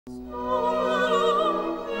This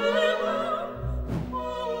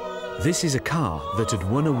is a car that had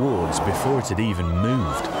won awards before it had even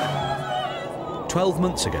moved. 12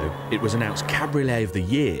 months ago, it was announced Cabriolet of the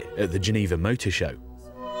Year at the Geneva Motor Show.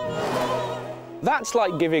 That's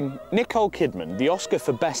like giving Nicole Kidman the Oscar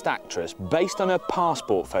for Best Actress based on her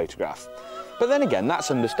passport photograph. But then again, that's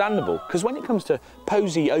understandable, because when it comes to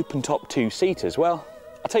posy open-top two-seaters, well,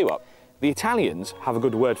 I'll tell you what, the Italians have a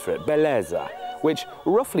good word for it, bellezza, which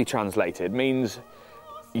roughly translated means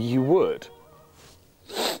you would.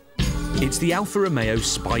 It's the Alfa Romeo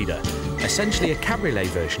Spider, essentially a cabriolet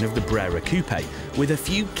version of the Brera Coupe, with a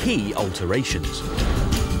few key alterations.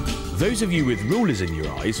 Those of you with rulers in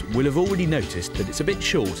your eyes will have already noticed that it's a bit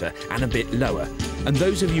shorter and a bit lower, and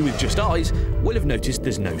those of you with just eyes will have noticed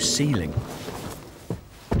there's no ceiling.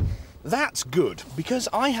 That's good, because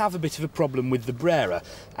I have a bit of a problem with the Brera,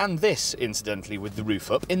 and this, incidentally, with the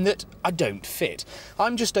roof up, in that I don't fit.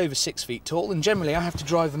 I'm just over 6 feet tall, and generally I have to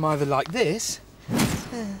drive them either like this,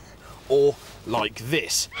 or like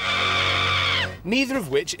this. Neither of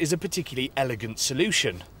which is a particularly elegant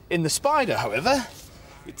solution. In the Spider, however,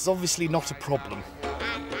 it's obviously not a problem.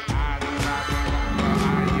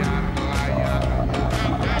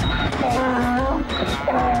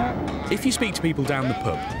 If you speak to people down the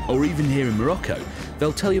pub, or even here in Morocco,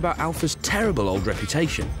 they'll tell you about Alfa's terrible old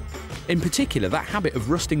reputation. In particular, that habit of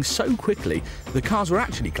rusting so quickly, the cars were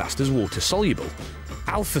actually classed as water-soluble.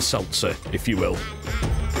 Alfa Seltzer, if you will.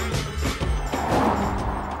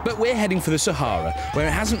 But we're heading for the Sahara, where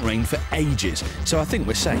it hasn't rained for ages, so I think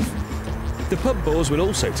we're safe. The pub bores will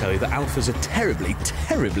also tell you that Alfas are terribly,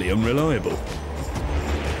 terribly unreliable.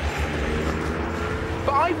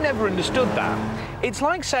 But I've never understood that. It's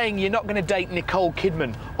like saying you're not going to date Nicole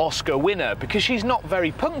Kidman, Oscar winner, because she's not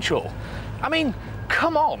very punctual. I mean,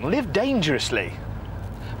 come on, live dangerously.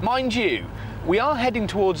 Mind you, we are heading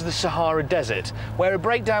towards the Sahara Desert, where a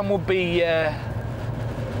breakdown would be,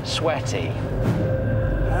 sweaty.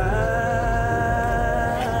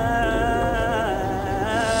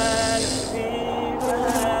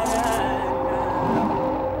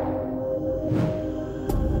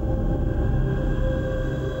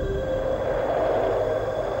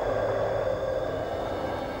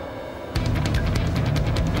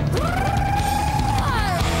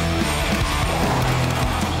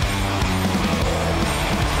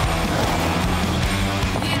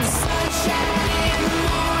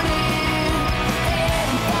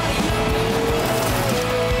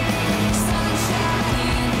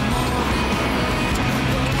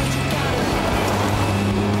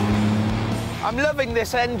 I'm loving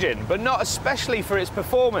this engine, but not especially for its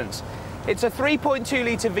performance. It's a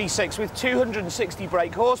 3.2-litre V6 with 260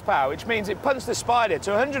 brake horsepower, which means it punts the Spider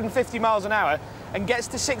to 150 miles an hour and gets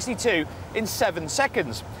to 62 in 7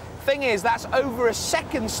 seconds. Thing is, that's over a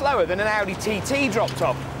second slower than an Audi TT drop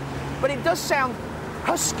top. But it does sound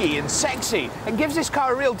husky and sexy and gives this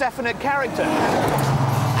car a real definite character.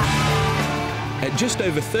 At just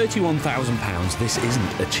over £31,000, this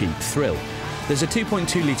isn't a cheap thrill. There's a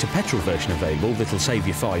 2.2-litre petrol version available that'll save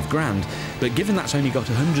you £5,000, but given that's only got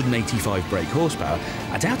 185 brake horsepower,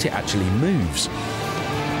 I doubt it actually moves.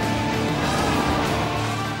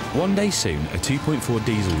 One day soon, a 2.4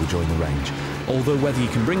 diesel will join the range, although whether you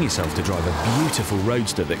can bring yourself to drive a beautiful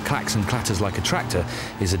roadster that clacks and clatters like a tractor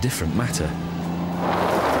is a different matter.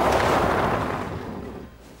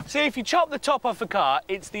 See, if you chop the top off a car,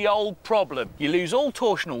 it's the old problem. You lose all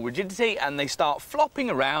torsional rigidity and they start flopping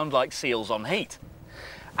around like seals on heat.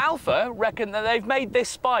 Alfa reckon that they've made this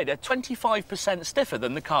Spider 25% stiffer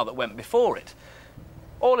than the car that went before it.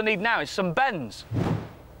 All I need now is some bends.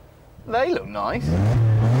 They look nice.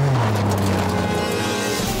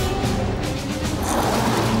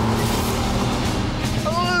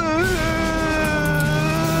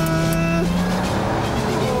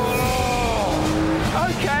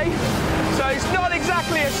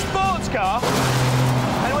 Sports car,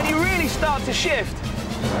 and when you really start to shift,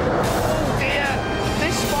 oh dear,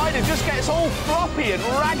 this Spider just gets all floppy and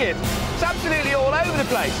ragged. It's absolutely all over the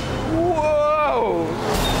place. Whoa!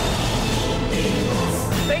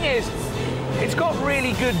 Thing is, it's got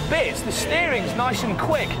really good bits. The steering's nice and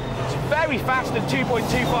quick. It's very fast at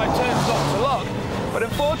 2.25 turns off the lock. But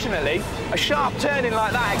unfortunately, a sharp turning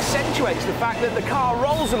like that accentuates the fact that the car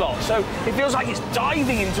rolls a lot, so it feels like it's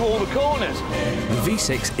diving into all the corners. The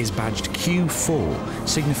V6 is badged Q4,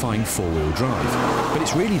 signifying four-wheel drive, but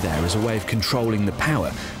it's really there as a way of controlling the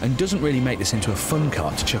power and doesn't really make this into a fun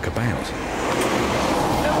car to chuck about.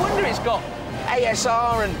 No wonder it's got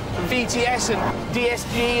ASR and VTS and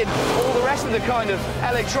DSG and all the rest of the kind of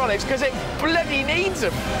electronics, because it bloody needs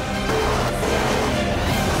them.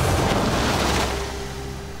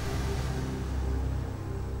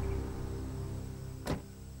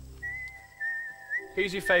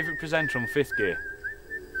 Who's your favourite presenter on Fifth Gear?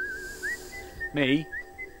 Me?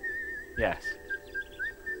 Yes.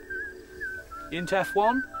 You into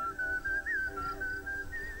F1?